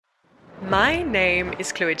My name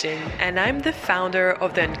is Chloe Jin, and I'm the founder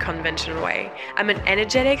of The Unconventional Way. I'm an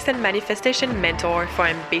energetics and manifestation mentor for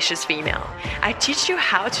ambitious female. I teach you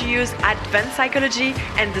how to use advanced psychology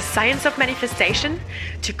and the science of manifestation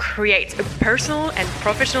to create a personal and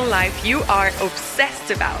professional life you are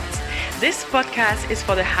obsessed about. This podcast is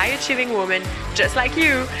for the high-achieving women just like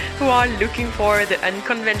you who are looking for the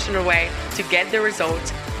unconventional way to get the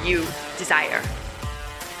result you desire.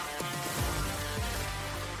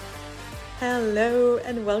 Hello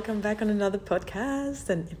and welcome back on another podcast,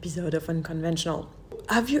 an episode of Unconventional.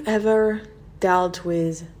 Have you ever dealt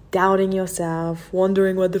with doubting yourself,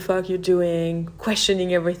 wondering what the fuck you're doing,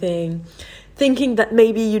 questioning everything, thinking that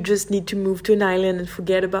maybe you just need to move to an island and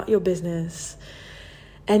forget about your business?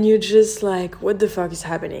 And you're just like, what the fuck is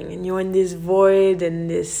happening? And you're in this void and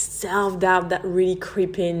this self-doubt that really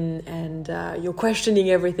creep in, and you're questioning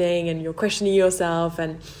everything and you're questioning yourself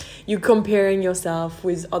and you're comparing yourself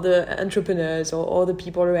with other entrepreneurs or other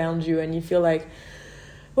people around you, and you feel like,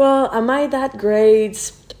 well, am I that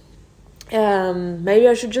great? Maybe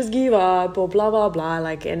I should just give up, or blah, blah, blah,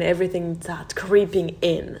 like, and everything starts creeping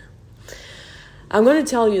in. I'm going to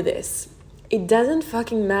tell you this. It doesn't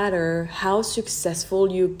fucking matter how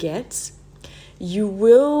successful you get. You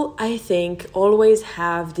will, I think, always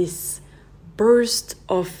have this burst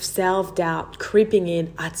of self-doubt creeping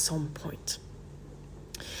in at some point.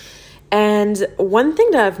 And one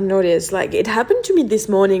thing that I've noticed, like it happened to me this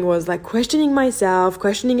morning, was like questioning myself,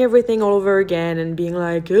 questioning everything all over again, and being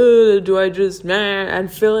like, do I just,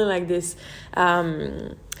 and feeling like this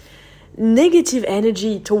negative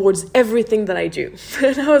energy towards everything that I do.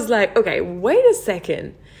 And I was like, okay, wait a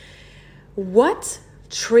second. What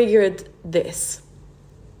triggered this?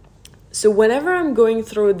 So whenever I'm going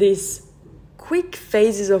through these quick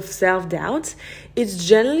phases of self-doubt, it's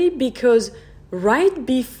generally because right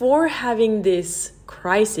before having this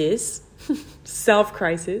crisis,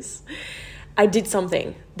 self-crisis, I did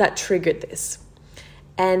something that triggered this.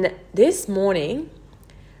 And this morning,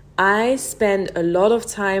 I spend a lot of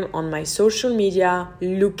time on my social media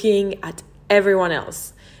looking at everyone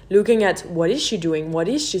else, looking at what is she doing, what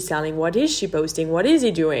is she selling, what is she posting, what is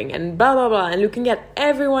he doing, and blah, blah, blah, and looking at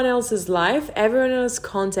everyone else's life, everyone else's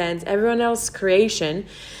content, everyone else's creation.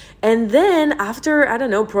 And then after, I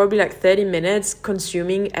don't know, probably like 30 minutes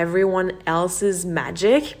consuming everyone else's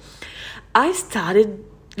magic, I started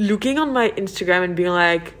looking on my Instagram and being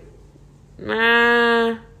like,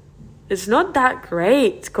 it's not that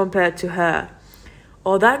great compared to her.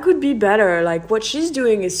 Or that could be better. Like what she's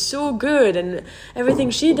doing is so good and everything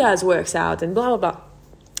she does works out and blah, blah, blah.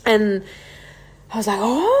 And I was like,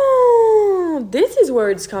 oh, this is where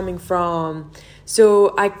it's coming from.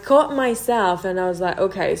 So I caught myself and I was like,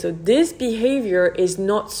 okay, so this behavior is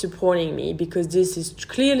not supporting me because this is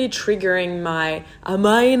clearly triggering my, am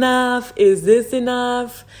I enough? Is this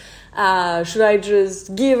enough? Should I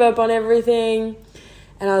just give up on everything?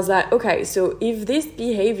 And I was like, okay, so if this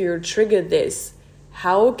behavior triggered this,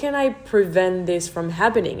 how can I prevent this from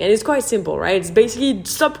happening? And it's quite simple, right? It's basically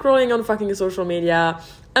stop scrolling on fucking social media,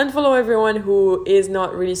 unfollow everyone who is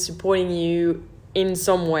not really supporting you in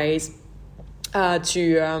some ways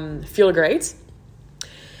to feel great,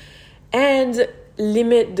 and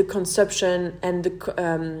limit the consumption and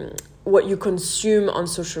the what you consume on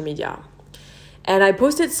social media. And I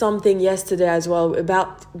posted something yesterday as well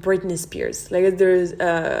about Britney Spears. Like there's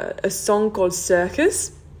a song called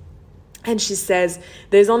Circus. And she says,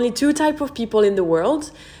 there's only two types of people in the world.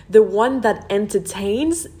 The one that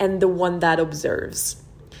entertains and the one that observes.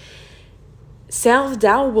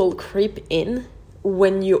 Self-doubt will creep in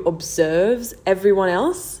when you observe everyone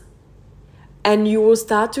else. And you will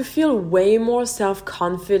start to feel way more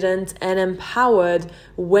self-confident and empowered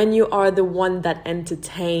when you are the one that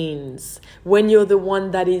entertains, when you're the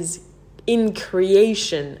one that is in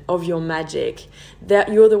creation of your magic,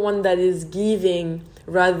 that you're the one that is giving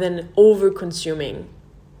rather than over-consuming.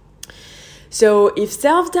 So if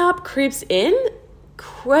self-doubt creeps in,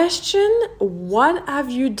 question what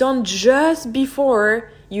have you done just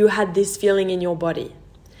before you had this feeling in your body.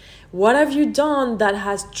 What have you done that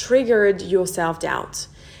has triggered your self-doubt?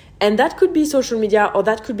 And that could be social media, or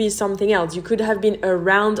that could be something else. You could have been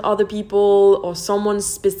around other people or someone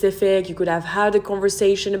specific. You could have had a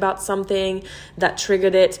conversation about something that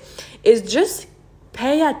triggered it. It's just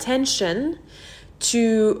pay attention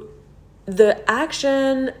to the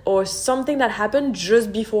action or something that happened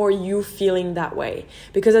just before you feeling that way.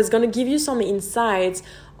 Because it's going to give you some insights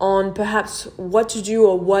on perhaps what to do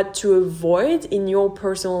or what to avoid in your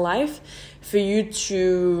personal life for you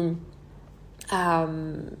to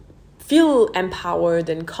feel empowered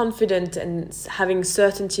and confident and having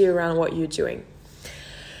certainty around what you're doing.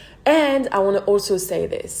 And I want to also say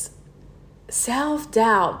this.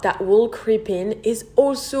 Self-doubt that will creep in is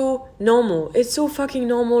also normal. It's so fucking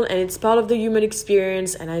normal, and it's part of the human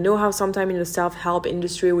experience. And I know how sometimes in the self-help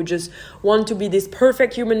industry we just want to be these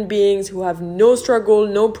perfect human beings who have no struggle,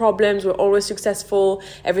 no problems, we're always successful,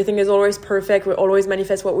 everything is always perfect, we always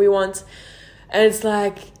manifest what we want. And it's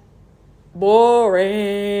like,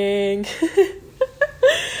 boring.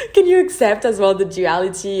 Can you accept as well the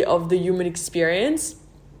duality of the human experience?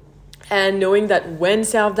 And knowing that when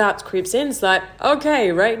self-doubt creeps in, it's like,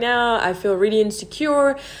 okay, right now I feel really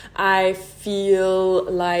insecure. I feel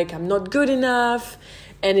like I'm not good enough.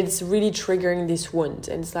 And it's really triggering this wound.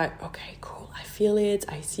 And it's like, okay, cool. I feel it.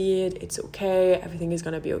 I see it. It's okay. Everything is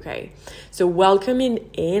going to be okay. So welcoming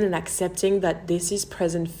in and accepting that this is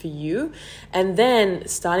present for you. And then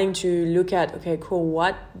starting to look at, okay, cool.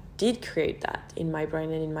 What did create that in my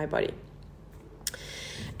brain and in my body?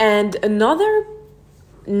 And another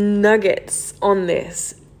nuggets on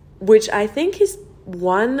this, which I think is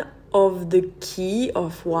one of the key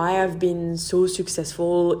of why I've been so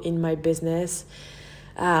successful in my business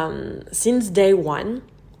since day one.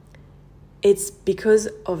 It's because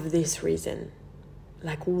of this reason.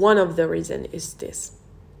 Like, one of the reason is this.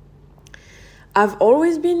 I've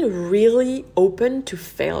always been really open to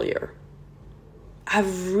failure.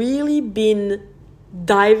 I've really been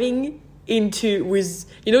diving into with,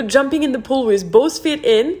 jumping in the pool with both feet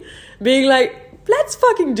in, being like, let's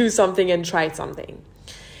fucking do something and try something.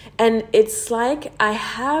 And it's like I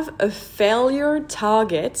have a failure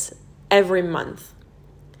target every month.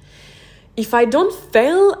 If I don't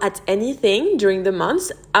fail at anything during the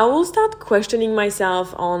month, I will start questioning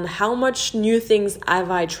myself on how much new things have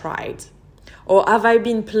I tried. Or have I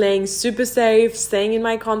been playing super safe, staying in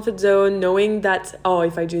my comfort zone, knowing that,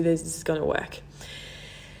 if I do this is going to work.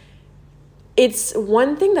 It's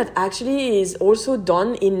one thing that actually is also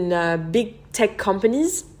done in big tech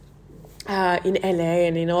companies in LA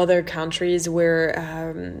and in other countries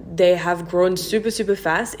where they have grown super, super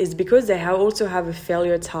fast, is because they also have a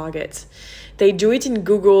failure target. They do it in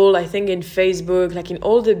Google, I think in Facebook, like in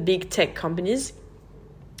all the big tech companies.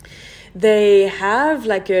 They have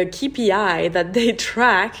like a KPI that they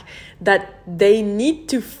track that they need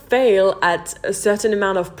to fail at a certain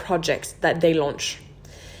amount of projects that they launch.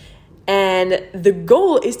 And the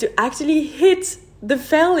goal is to actually hit the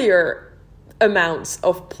failure amounts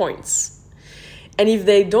of points. And if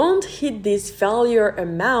they don't hit this failure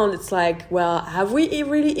amount, it's like, well, have we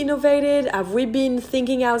really innovated? Have we been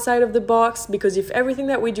thinking outside of the box? Because if everything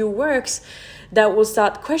that we do works, that will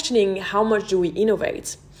start questioning how much do we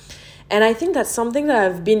innovate. And I think that's something that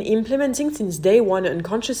I've been implementing since day one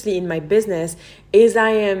unconsciously in my business, is I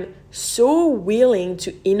am so willing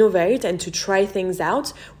to innovate and to try things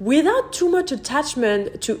out without too much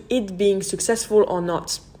attachment to it being successful or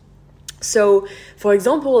not. So, for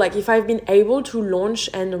example, like if I've been able to launch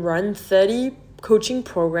and run 30 coaching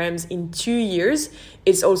programs in 2 years,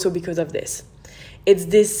 it's also because of this. It's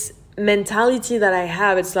this mentality that I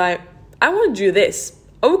have. It's like, I want to do this.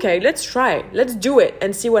 Okay, let's try. Let's do it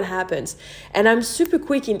and see what happens. And I'm super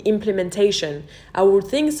quick in implementation. I will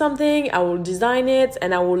think something, I will design it,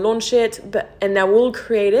 and I will launch it, and I will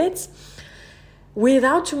create it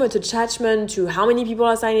without too much attachment to how many people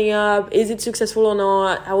are signing up, is it successful or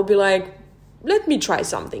not. I will be like, let me try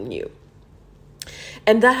something new.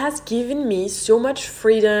 And that has given me so much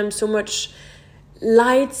freedom, so much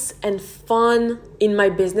light and fun in my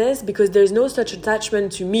business, because there's no such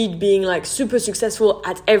attachment to me being like super successful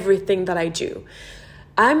at everything that I do.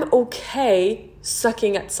 I'm okay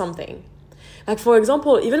sucking at something. Like, for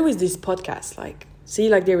example, even with this podcast,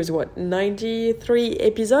 there was 93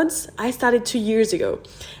 episodes. I started 2 years ago.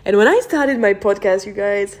 And when I started my podcast, you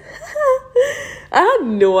guys, I had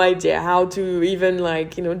no idea how to even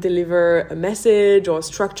deliver a message or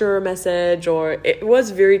structure a message, or it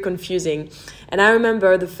was very confusing. And I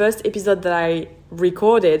remember the first episode that I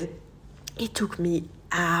recorded, it took me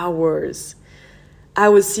hours. I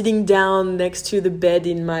was sitting down next to the bed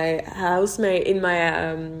in my housemate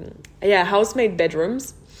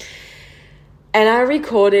bedrooms, and I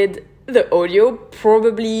recorded the audio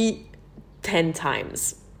probably 10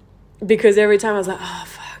 times, because every time I was like, oh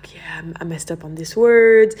fuck, yeah, I messed up on this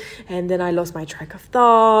word, and then I lost my track of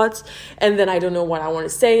thoughts, and then I don't know what I want to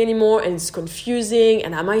say anymore, and it's confusing,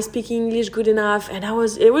 and am I speaking English good enough? And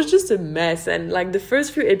it was just a mess. And the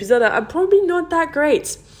first few episodes are probably not that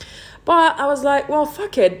great. But I was like, well,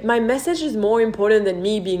 fuck it. My message is more important than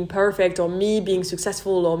me being perfect or me being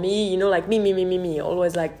successful or me, me,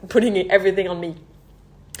 always putting everything on me.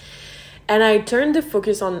 And I turned the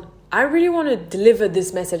focus on, I really want to deliver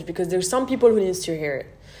this message because there's some people who needs to hear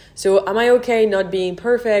it. So am I okay not being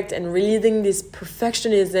perfect and releasing this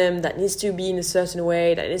perfectionism that needs to be in a certain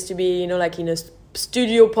way, that needs to be, like in a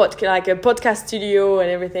studio like a podcast studio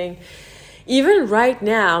and everything? Even right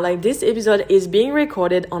now, like this episode is being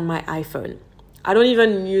recorded on my iPhone. I don't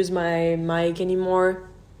even use my mic anymore.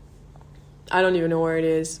 I don't even know where it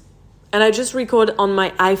is. And I just record on my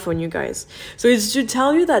iPhone, you guys. So it's to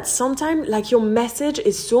tell you that sometimes like your message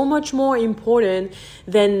is so much more important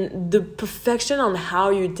than the perfection on how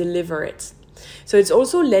you deliver it. So it's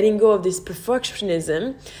also letting go of this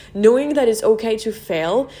perfectionism, knowing that it's okay to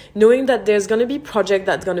fail, knowing that there's going to be project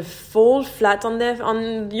that's going to fall flat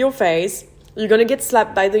on your face. You're going to get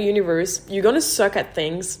slapped by the universe. You're going to suck at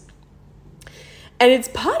things. And it's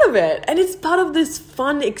part of it. And it's part of this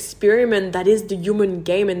fun experiment that is the human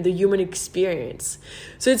game and the human experience.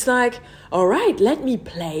 So it's like, all right, let me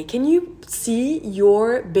play. Can you see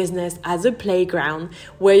your business as a playground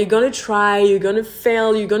where you're going to try, you're going to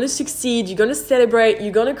fail, you're going to succeed, you're going to celebrate,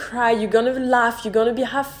 you're going to cry, you're going to laugh, you're going to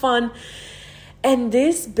have fun. And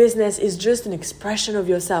this business is just an expression of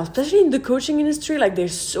yourself, especially in the coaching industry. Like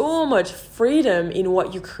there's so much freedom in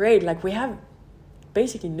what you create. Like we have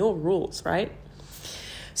basically no rules, right?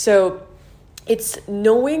 So it's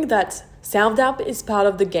knowing that self-doubt is part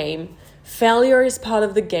of the game, failure is part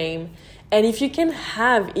of the game. And if you can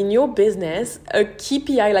have in your business a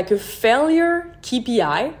KPI, like a failure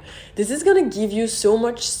KPI, this is going to give you so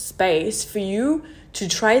much space for you to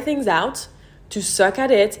try things out, to suck at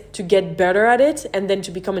it, to get better at it, and then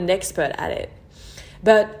to become an expert at it.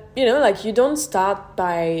 But like you don't start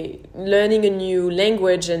by learning a new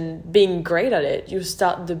language and being great at it. You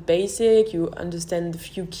start the basic, you understand a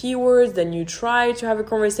few keywords, then you try to have a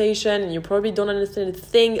conversation and you probably don't understand a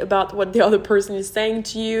thing about what the other person is saying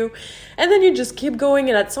to you. And then you just keep going,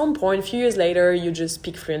 and at some point, a few years later, you just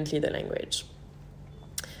speak fluently the language.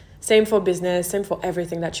 Same for business, same for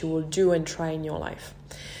everything that you will do and try in your life.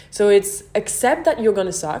 So it's accept that you're going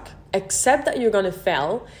to suck, accept that you're going to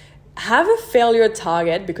fail, have a failure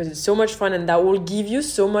target because it's so much fun, and that will give you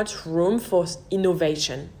so much room for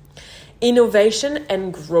innovation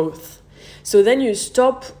and growth. So then you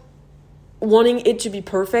stop wanting it to be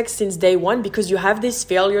perfect since day one because you have this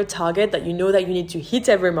failure target that you know that you need to hit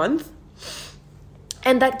every month.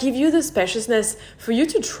 And that gives you the spaciousness for you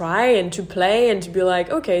to try and to play and to be like,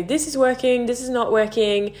 okay, this is working, this is not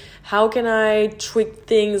working. How can I tweak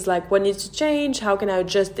things? Like what needs to change? How can I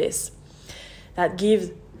adjust this? That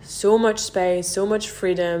gives so much space, so much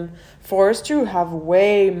freedom for us to have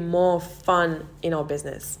way more fun in our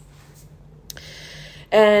business.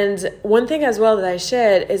 And one thing as well that I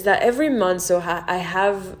shared is that every month, so I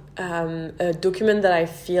have a document that I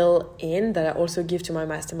fill in that I also give to my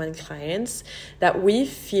mastermind clients that we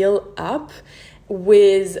fill up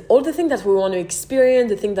with all the things that we want to experience,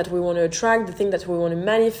 the thing that we want to attract, the thing that we want to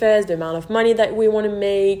manifest, the amount of money that we want to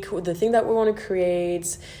make, the thing that we want to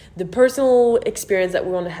create, the personal experience that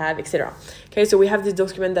we want to have, etc. Okay, so we have this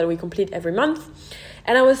document that we complete every month.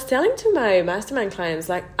 And I was telling to my mastermind clients,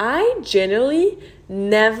 like, I generally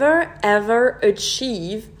never ever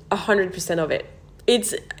achieve 100% of it.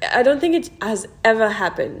 I don't think it has ever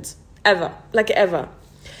happened, ever.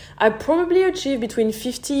 I probably achieve between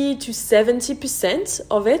 50 to 70%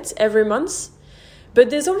 of it every month.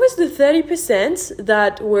 But there's always the 30%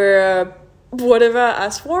 that were whatever I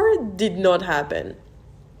asked for did not happen.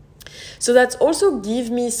 So that's also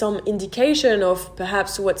give me some indication of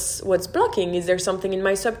perhaps what's blocking. Is there something in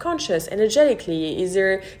my subconscious energetically? Is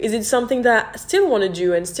it something that I still want to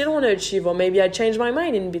do and still want to achieve, or maybe I change my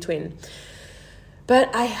mind in between?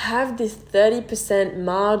 But I have this 30%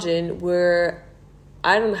 margin where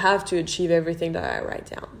I don't have to achieve everything that I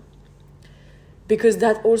write down. Because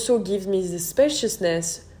that also gives me the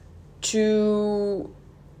spaciousness to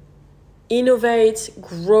innovate,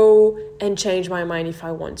 grow, and change my mind if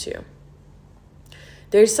I want to.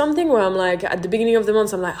 There's something where I'm like, at the beginning of the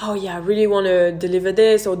month, I'm like, oh yeah, I really want to deliver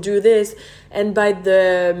this or do this. And by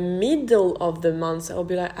the middle of the month, I'll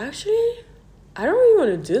be like, actually, I don't really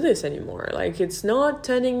want to do this anymore. Like, it's not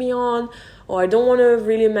turning me on, or I don't want to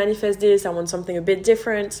really manifest this. I want something a bit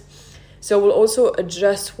different. So we'll also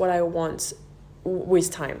adjust what I want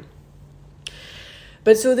with time.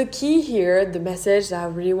 But so the key here, the message that I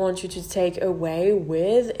really want you to take away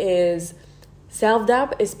with is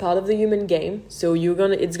self-doubt is part of the human game. So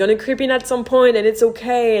it's gonna creep in at some point, and it's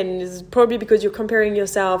okay. And it's probably because you're comparing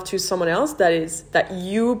yourself to someone else that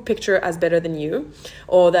you picture as better than you,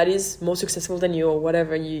 or that is more successful than you, or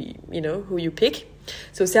whatever you know who you pick.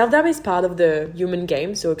 So self-doubt is part of the human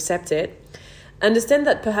game. So accept it. Understand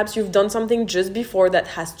that perhaps you've done something just before that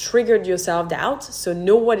has triggered your self-doubt. So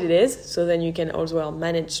know what it is, so then you can as well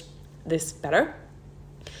manage this better.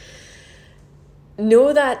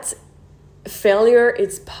 know that failure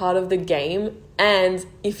is part of the game, and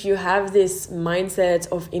if you have this mindset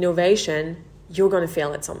of innovation, you're gonna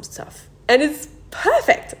fail at some stuff, and it's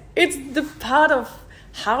perfect. It's the part of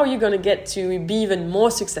how you're gonna get to be even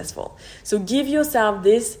more successful. So give yourself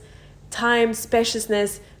this time,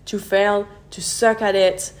 spaciousness to fail, to suck at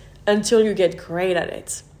it until you get great at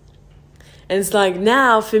it. And it's like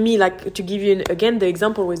now for me, like to give you again the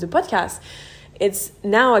example with the podcast, it's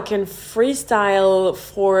now I can freestyle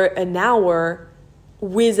for an hour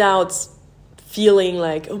without feeling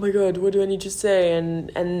like, oh my God, what do I need to say?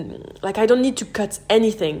 And like I don't need to cut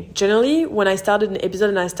anything. Generally, when I started an episode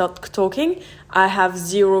and I start talking, I have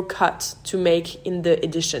 0 cut to make in the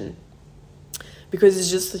edition. Because it's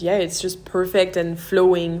just perfect and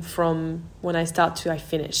flowing from when I start to I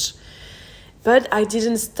finish. But I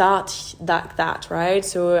didn't start that, right?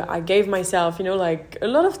 So I gave myself, like a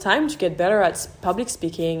lot of time to get better at public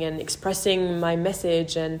speaking and expressing my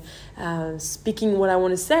message and speaking what I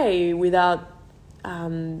want to say without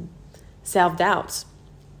self-doubt.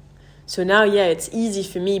 So now, it's easy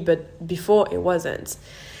for me, but before it wasn't.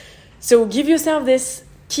 So give yourself this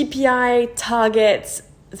KPI target,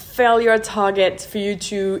 failure target for you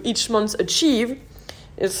to each month achieve.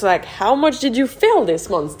 It's like, how much did you fail this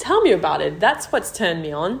month? Tell me about it. That's what's turned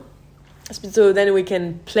me on. So then we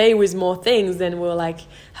can play with more things and we're like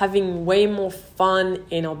having way more fun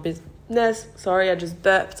in our business. Sorry, I just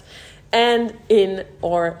burped. And in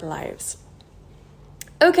our lives.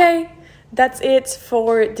 Okay, that's it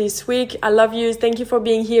for this week. I love you. Thank you for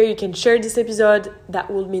being here. You can share this episode.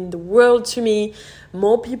 That will mean the world to me.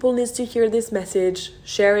 More people need to hear this message.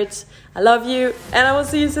 Share it. I love you. And I will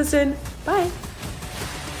see you so soon. Bye.